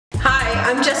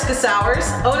I'm Jessica Sowers,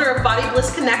 owner of Body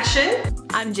Bliss Connection.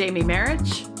 I'm Jamie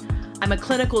Marich. I'm a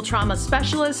clinical trauma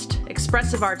specialist,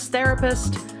 expressive arts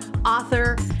therapist,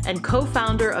 author, and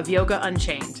co-founder of Yoga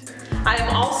Unchained. I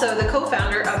am also the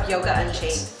co-founder of Yoga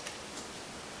Unchained.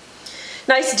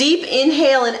 Nice deep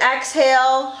inhale and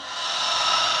exhale.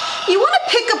 You want to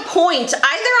pick a point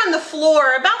either on the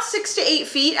floor about 6 to 8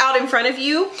 feet out in front of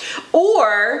you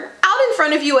or out in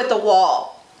front of you at the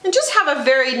wall. And just have a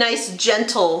very nice,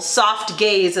 gentle, soft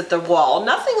gaze at the wall.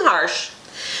 Nothing harsh.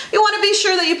 You want to be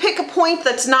sure that you pick a point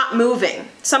that's not moving.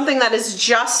 Something that is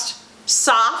just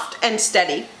soft and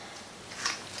steady.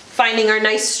 Finding our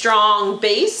nice, strong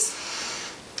base.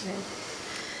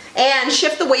 And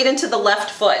shift the weight into the left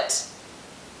foot.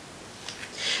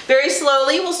 Very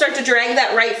slowly, we'll start to drag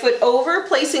that right foot over,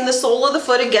 placing the sole of the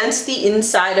foot against the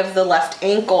inside of the left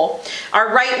ankle.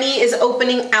 Our right knee is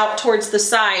opening out towards the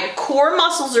side. Core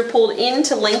muscles are pulled in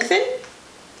to lengthen,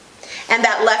 and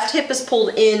that left hip is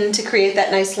pulled in to create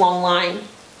that nice long line.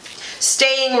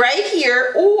 Staying right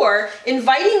here, or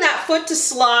inviting that foot to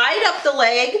slide up the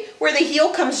leg where the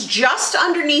heel comes just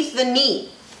underneath the knee.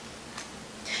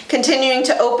 Continuing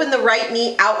to open the right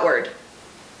knee outward.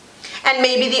 And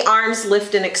maybe the arms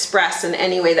lift and express in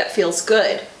any way that feels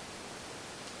good.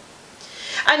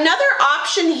 Another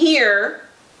option here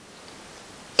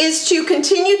is to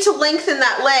continue to lengthen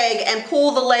that leg and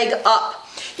pull the leg up.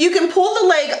 You can pull the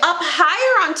leg up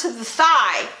higher onto the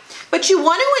thigh, but you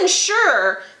want to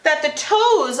ensure that the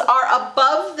toes are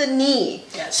above the knee.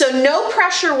 Yes. So no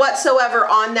pressure whatsoever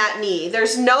on that knee.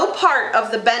 There's no part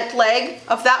of the bent leg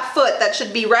of that foot that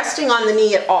should be resting on the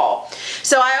knee at all.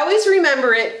 So I always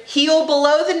remember it, heel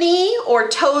below the knee or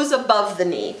toes above the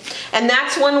knee. And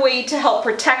that's one way to help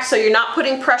protect so you're not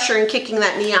putting pressure and kicking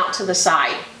that knee out to the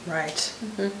side. Right.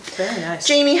 Mm-hmm. Very nice.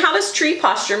 Jamie, how does tree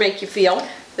posture make you feel?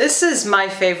 This is my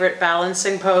favorite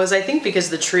balancing pose, I think, because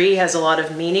the tree has a lot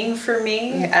of meaning for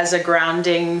me as a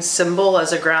grounding symbol,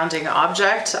 as a grounding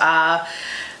object.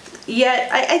 Yet,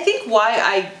 I think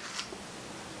why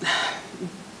I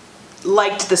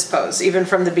liked this pose, even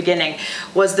from the beginning,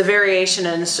 was the variation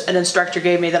an instructor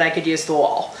gave me that I could use the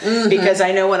wall. Because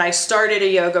I know when I started a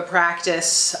yoga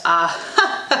practice,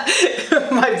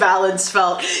 my balance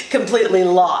felt completely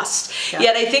lost. Yeah.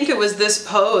 Yet I think it was this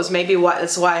pose, maybe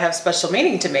that's why I have special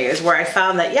meaning to me, is where I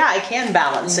found that, yeah, I can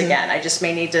balance again. I just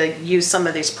may need to use some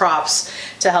of these props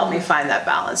to help me find that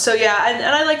balance. So yeah, and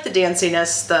I like the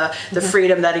danciness, the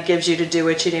freedom that it gives you to do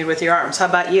what you need with your arms. How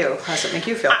about you? How does it make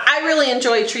you feel? I really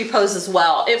enjoy tree pose as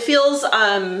well. It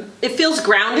feels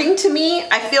grounding to me.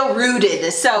 I feel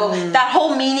rooted. So that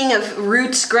whole meaning of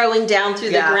roots growing down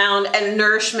through the ground and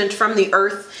nourishment from the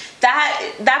earth,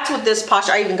 that's what this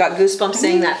posture, I even got goosebumps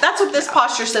saying that. That's what this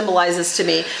posture symbolizes to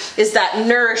me, is that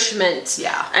nourishment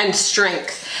and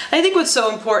strength. I think what's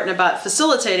so important about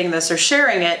facilitating this or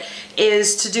sharing it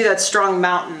is to do that strong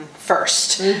mountain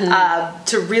first,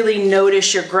 to really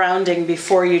notice your grounding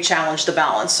before you challenge the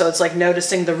balance. So it's like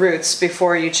noticing the roots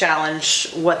before you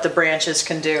challenge what the branches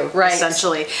can do,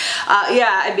 essentially.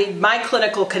 Yeah, I mean, my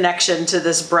clinical connection to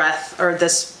this breath, or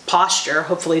this posture,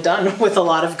 hopefully done with a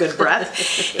lot of good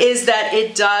breath, is that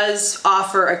it does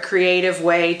offer a creative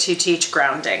way to teach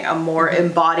grounding, a more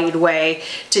embodied way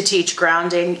to teach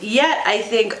grounding. Yet I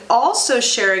think also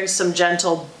sharing some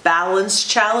gentle balance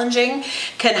challenging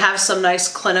can have some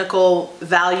nice clinical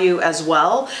value as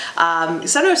well.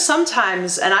 So I know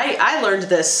sometimes, and I learned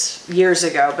this years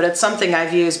ago, but it's something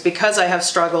I've used because I have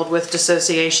struggled with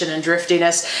dissociation and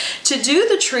driftiness, to do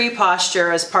the tree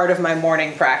posture as part of my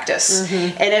morning practice.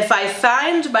 And if I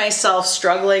find myself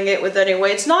struggling it with any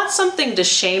way, it's not something to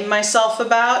shame myself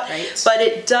about, but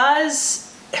it does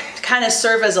kind of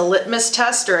serve as a litmus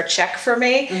test or a check for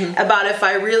me about if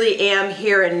I really am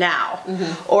here and now,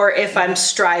 or if I'm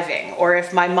striving, or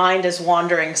if my mind is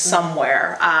wandering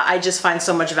somewhere. I just find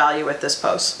so much value with this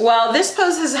pose. Well, this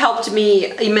pose has helped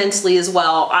me immensely as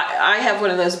well. I have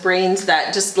one of those brains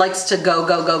that just likes to go,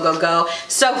 go, go, go, go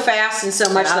so fast and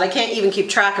so much that I can't even keep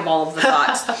track of all of the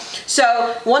thoughts.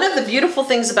 So one of the beautiful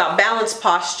things about balance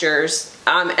postures,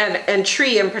 and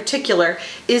tree in particular,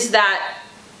 is that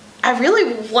I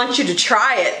really want you to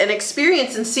try it and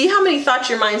experience and see how many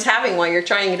thoughts your mind's having while you're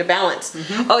trying to balance.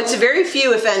 Oh, it's very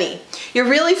few, if any. You're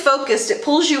really focused, it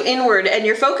pulls you inward, and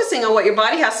you're focusing on what your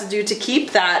body has to do to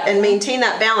keep that and maintain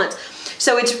that balance.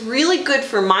 So it's really good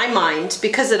for my mind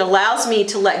because it allows me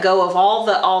to let go of all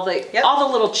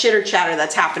the little chitter chatter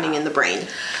that's happening in the brain.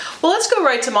 Well, let's go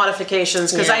right to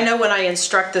modifications, because I know when I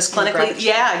instruct this clinically,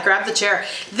 grab the chair.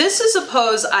 This is a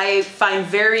pose I find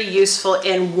very useful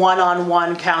in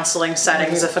one-on-one counseling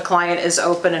settings if a client is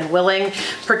open and willing,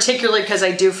 particularly because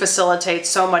I do facilitate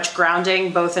so much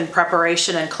grounding, both in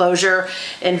preparation and closure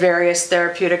in various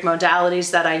therapeutic modalities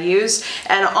that I use.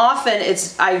 And often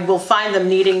I will find them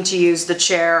needing to use the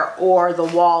chair or the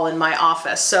wall in my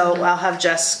office. So I'll have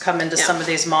Jess come into some of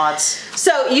these mods.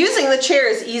 So using the chair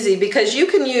is easy because you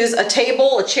can use a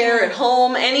table, a chair at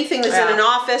home, anything that's in an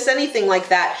office, anything like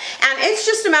that. And it's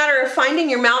just a matter of finding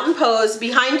your mountain pose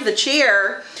behind the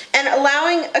chair and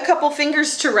allowing a couple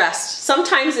fingers to rest.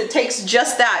 Sometimes it takes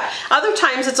just that. Other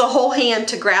times it's a whole hand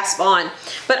to grasp on.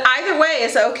 But either way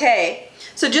is okay.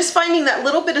 So just finding that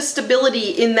little bit of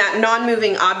stability in that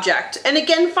non-moving object. And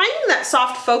again, finding that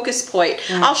soft focus point.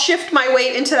 I'll shift my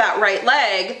weight into that right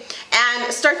leg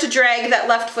and start to drag that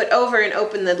left foot over and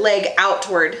open the leg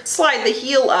outward. Slide the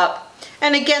heel up.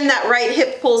 And again, that right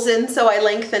hip pulls in so I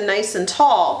lengthen nice and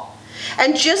tall.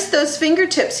 And just those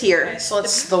fingertips here. Okay, so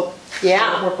let's work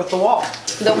with the wall.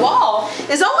 The wall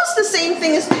is almost the same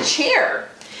thing as the chair.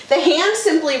 The hand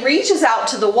simply reaches out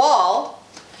to the wall.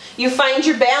 You find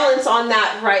your balance on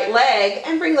that right leg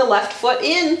and bring the left foot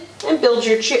in and build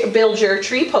your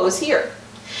tree pose here.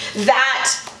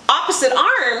 That opposite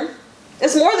arm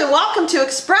is more than welcome to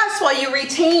express while you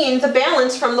retain the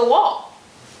balance from the wall.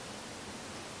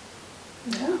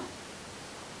 Yeah.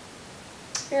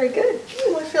 Very good.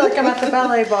 Ooh, I feel like I'm at the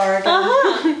ballet bar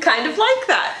again. Kind of like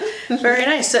that. Very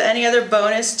nice. So any other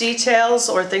bonus details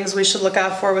or things we should look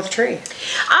out for with tree?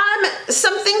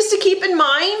 Some things to keep in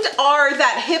mind are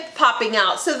that hip popping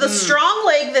out. So the strong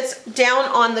leg that's down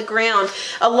on the ground,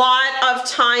 a lot of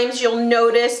times you'll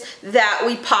notice that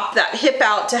we pop that hip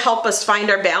out to help us find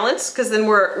our balance, because then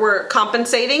we're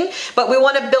compensating. But we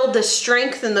want to build the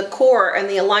strength in the core and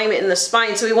the alignment in the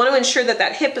spine. So we want to ensure that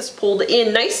that hip is pulled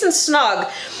in nice and snug.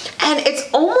 And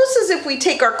it's almost as if we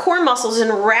take our core muscles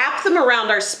and wrap them around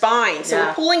our spine. So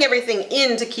we're pulling everything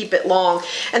in to keep it long.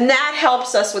 And that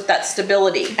helps us with that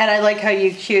stability. And I like how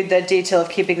you cued that detail of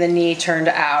keeping the knee turned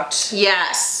out.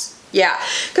 Yes. Yeah,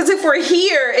 because if we're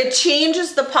here, it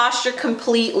changes the posture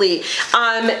completely.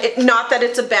 Not that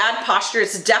it's a bad posture,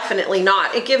 it's definitely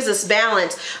not. It gives us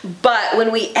balance. But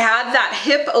when we add that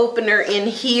hip opener in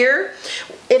here,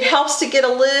 it helps to get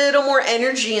a little more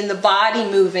energy in the body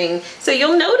moving. So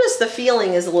you'll notice the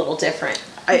feeling is a little different.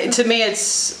 To me,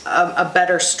 it's a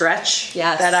better stretch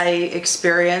that I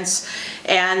experience.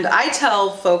 And I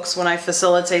tell folks when I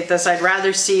facilitate this, I'd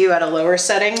rather see you at a lower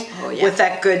setting with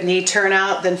that good knee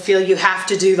turnout than feel you have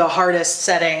to do the hardest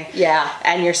setting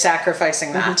and you're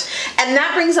sacrificing that. And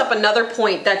that brings up another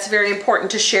point that's very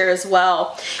important to share as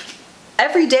well.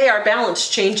 Every day our balance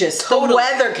changes. Totally. The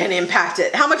weather can impact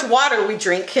it. How much water we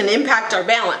drink can impact our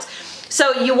balance.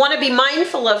 So you want to be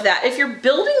mindful of that. If you're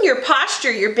building your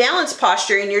posture, your balance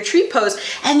posture in your tree pose,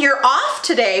 and you're off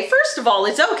today, first of all,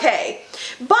 it's okay.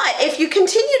 But if you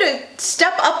continue to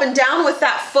step up and down with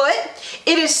that foot,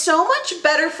 it is so much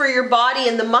better for your body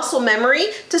and the muscle memory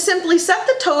to simply set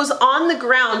the toes on the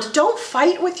ground. Don't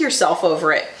fight with yourself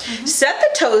over it. Set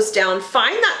the toes down,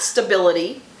 find that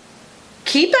stability,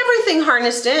 keep everything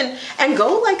harnessed in, and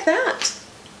go like that.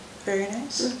 Very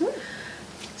nice.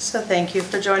 So thank you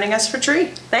for joining us for Tree.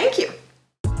 Thank you.